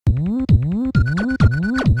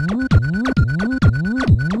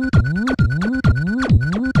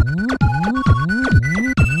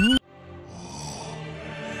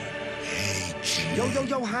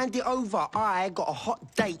hand it over. I got a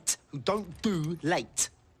hot date who don't do late.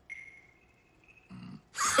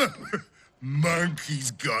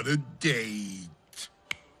 Monkey's got a date.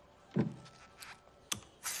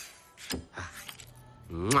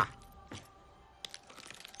 Mwah.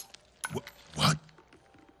 What?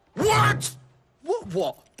 What?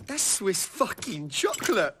 What? That's Swiss fucking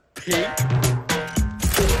chocolate, pig.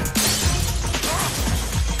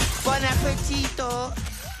 Bon appetito.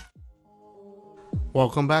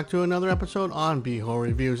 Welcome back to another episode on Behold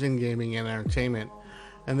Reviews in Gaming and Entertainment.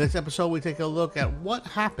 In this episode, we take a look at what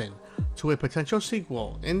happened to a potential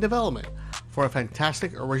sequel in development for a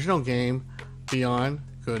fantastic original game, Beyond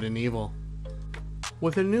Good and Evil.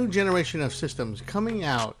 With a new generation of systems coming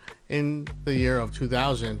out in the year of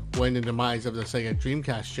 2000, when the demise of the Sega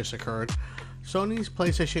Dreamcast just occurred, Sony's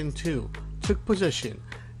PlayStation 2 took position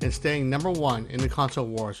in staying number one in the console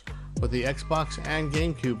wars, with the Xbox and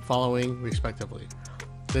GameCube following respectively.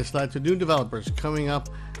 This led to new developers coming up,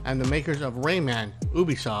 and the makers of Rayman,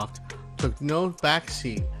 Ubisoft, took no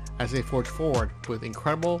backseat as they forged forward with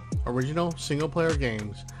incredible original single-player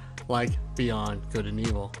games like Beyond Good and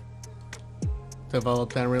Evil.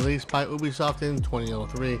 Developed and released by Ubisoft in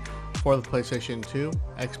 2003 for the PlayStation 2,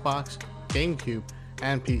 Xbox, GameCube,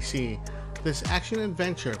 and PC, this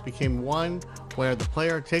action-adventure became one where the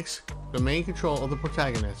player takes the main control of the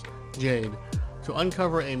protagonist, Jade, to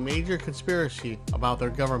uncover a major conspiracy about their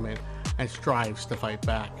government and strives to fight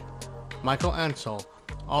back. Michael Ansel,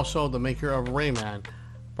 also the maker of Rayman,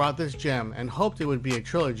 brought this gem and hoped it would be a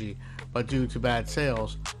trilogy, but due to bad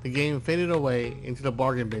sales, the game faded away into the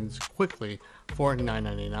bargain bins quickly for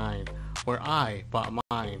 $9.99, where I bought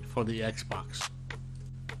mine for the Xbox.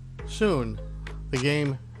 Soon, the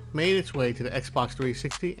game made its way to the Xbox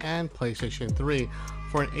 360 and PlayStation 3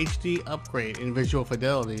 for an HD upgrade in visual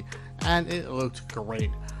fidelity, and it looked great,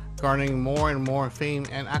 garnering more and more fame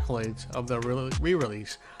and accolades of the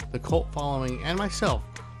re-release. The cult following and myself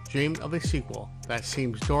dreamed of a sequel that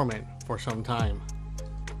seems dormant for some time.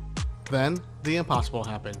 Then, the impossible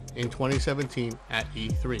happened in 2017 at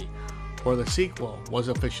E3, where the sequel was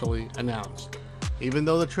officially announced. Even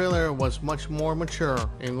though the trailer was much more mature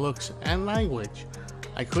in looks and language,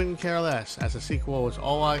 I couldn't care less, as the sequel was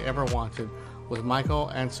all I ever wanted, with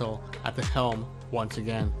Michael Ansel at the helm once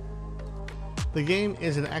again. The game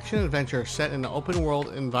is an action-adventure set in an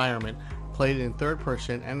open-world environment, played in third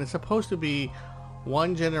person, and is supposed to be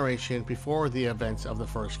one generation before the events of the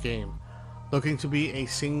first game. Looking to be a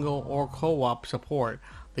single or co-op support,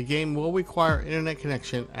 the game will require internet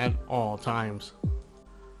connection at all times.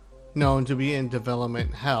 Known to be in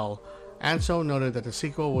development hell, Ansel noted that the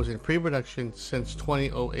sequel was in pre-production since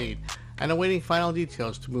 2008 and awaiting final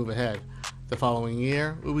details to move ahead. The following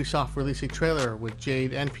year, Ubisoft released a trailer with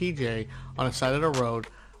Jade and PJ on the side of the road,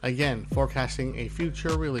 again forecasting a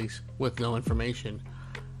future release with no information.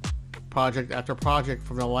 Project after project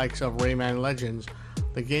from the likes of Rayman Legends,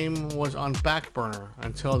 the game was on back burner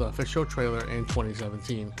until the official trailer in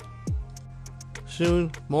 2017.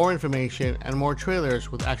 Soon, more information and more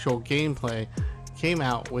trailers with actual gameplay came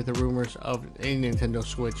out with the rumors of a Nintendo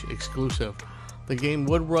Switch exclusive. The game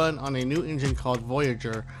would run on a new engine called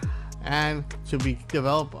Voyager, and to be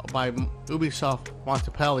developed by Ubisoft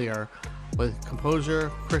Montpellier, with composer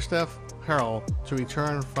Christophe Perel to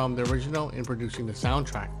return from the original in producing the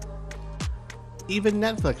soundtrack. Even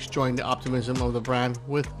Netflix joined the optimism of the brand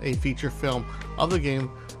with a feature film of the game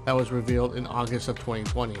that was revealed in August of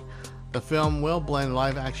 2020. The film will blend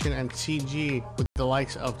live action and CG with the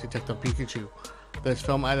likes of Detective Pikachu. This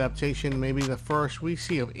film adaptation may be the first we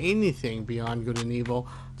see of anything Beyond Good and Evil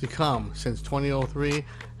to come since 2003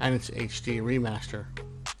 and its HD remaster.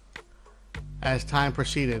 As time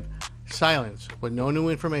proceeded, silence with no new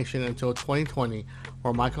information until 2020,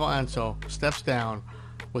 where Michael Ansel steps down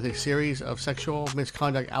with a series of sexual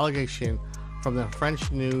misconduct allegations from the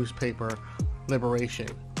French newspaper Liberation.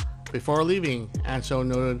 Before leaving, Ansel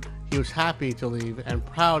noted he was happy to leave and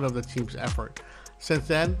proud of the team's effort. Since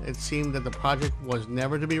then, it seemed that the project was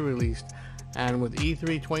never to be released, and with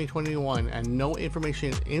E3 2021 and no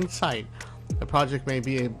information in sight, the project may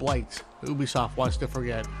be a blight Ubisoft wants to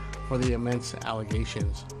forget for the immense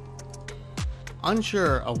allegations.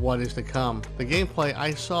 Unsure of what is to come, the gameplay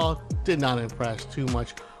I saw did not impress too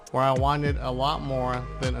much, where I wanted a lot more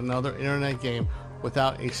than another internet game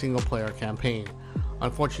without a single player campaign.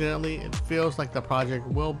 Unfortunately, it feels like the project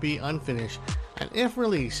will be unfinished, and if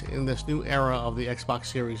released in this new era of the Xbox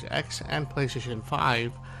Series X and PlayStation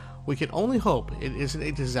 5, we can only hope it isn't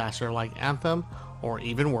a disaster like Anthem, or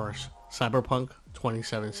even worse, Cyberpunk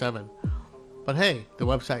 2077. But hey, the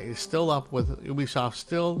website is still up with Ubisoft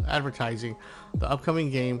still advertising the upcoming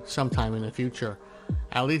game sometime in the future.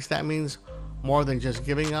 At least that means more than just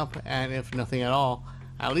giving up, and if nothing at all,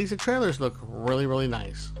 at least the trailers look really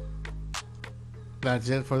nice. That's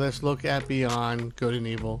it for this look at Beyond Good and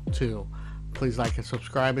Evil 2. Please like and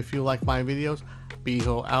subscribe if you like my videos.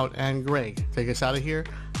 Beho out, and Greg take us out of here,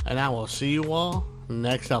 and I will see you all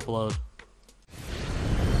next upload.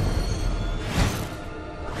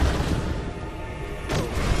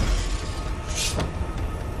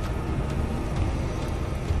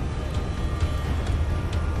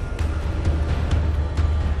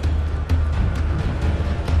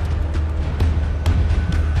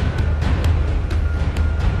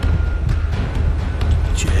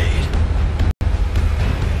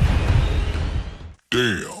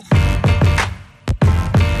 Damn.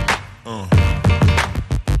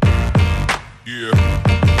 Yeah.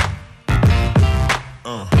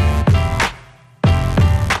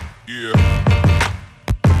 Yeah.